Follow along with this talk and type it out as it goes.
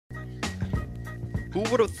Who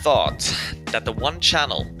would have thought that the one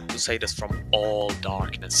channel who saved us from all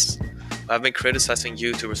darkness, who have been criticizing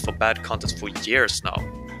YouTubers for bad content for years now,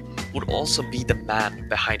 would also be the man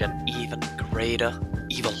behind an even greater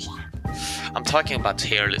evil? I'm talking about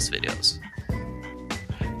tier list videos.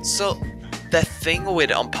 So, the thing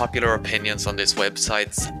with unpopular opinions on these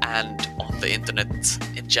websites and on the internet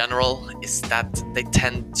in general is that they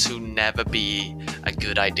tend to never be a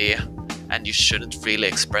good idea, and you shouldn't really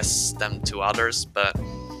express them to others, but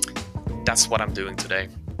that's what I'm doing today.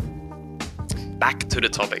 Back to the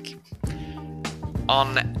topic.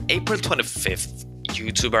 On April 25th,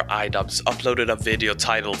 YouTuber iDubbbz uploaded a video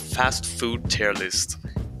titled Fast Food Tier List,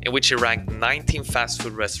 in which he ranked 19 fast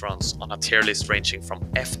food restaurants on a tier list ranging from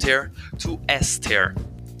F tier to S tier.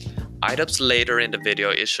 iDubbbz later in the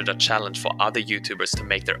video issued a challenge for other YouTubers to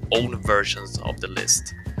make their own versions of the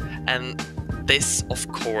list. And this, of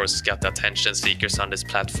course, got the attention seekers on this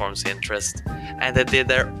platform's interest, and they did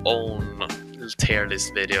their own tier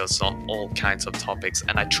list videos on all kinds of topics,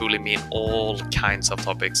 and I truly mean all kinds of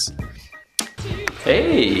topics.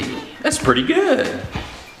 Hey, that's pretty good.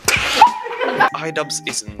 iDubbbz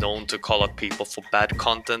is known to call out people for bad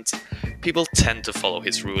content. People tend to follow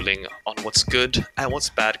his ruling on what's good and what's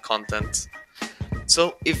bad content.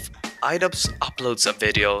 So if iDubbbz uploads a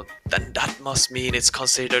video, then that must mean it's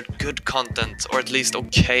considered good content, or at least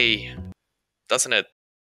okay, doesn't it?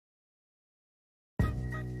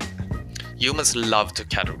 Humans love to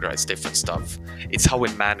categorize different stuff. It's how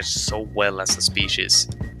we manage so well as a species.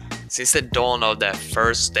 Since the dawn of the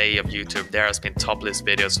first day of YouTube, there has been top list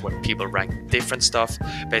videos where people rank different stuff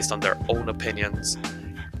based on their own opinions,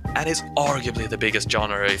 and it's arguably the biggest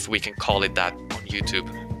genre, if we can call it that, on YouTube.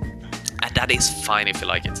 And that is fine if you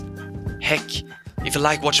like it. Heck, if you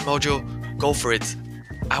like Watch Mojo, go for it.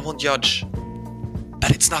 I won't judge.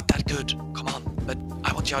 But it's not that good, come on, but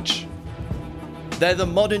I won't judge. They're the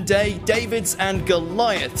modern day Davids and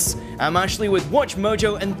Goliaths. I'm Ashley with Watch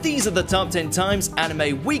Mojo, and these are the top 10 times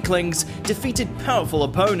anime weaklings defeated powerful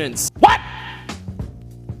opponents. What?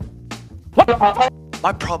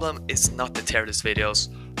 My problem is not the tier list videos,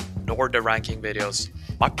 nor the ranking videos.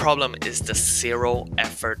 My problem is the zero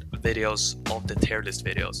effort videos of the tier list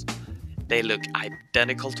videos. They look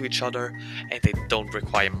identical to each other, and they don't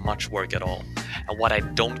require much work at all. And what I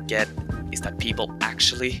don't get is that people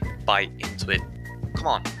actually buy into it. Come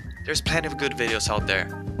on, there's plenty of good videos out there,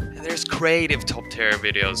 and there's creative top tier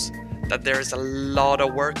videos that there is a lot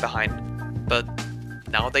of work behind, but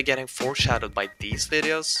now they're getting foreshadowed by these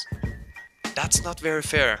videos? That's not very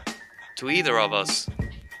fair to either of us.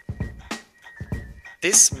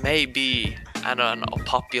 This may be an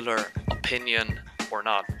unpopular opinion or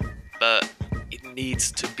not, but it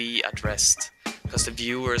needs to be addressed, because the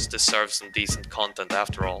viewers deserve some decent content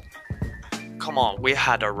after all. Come on, we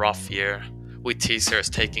had a rough year, with teasers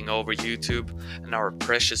taking over YouTube and our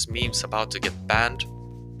precious memes about to get banned.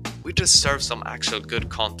 We deserve some actual good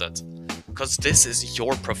content, because this is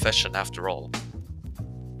your profession after all.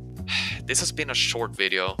 This has been a short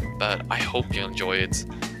video, but I hope you enjoy it.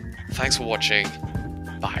 Thanks for watching.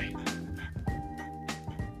 Bye.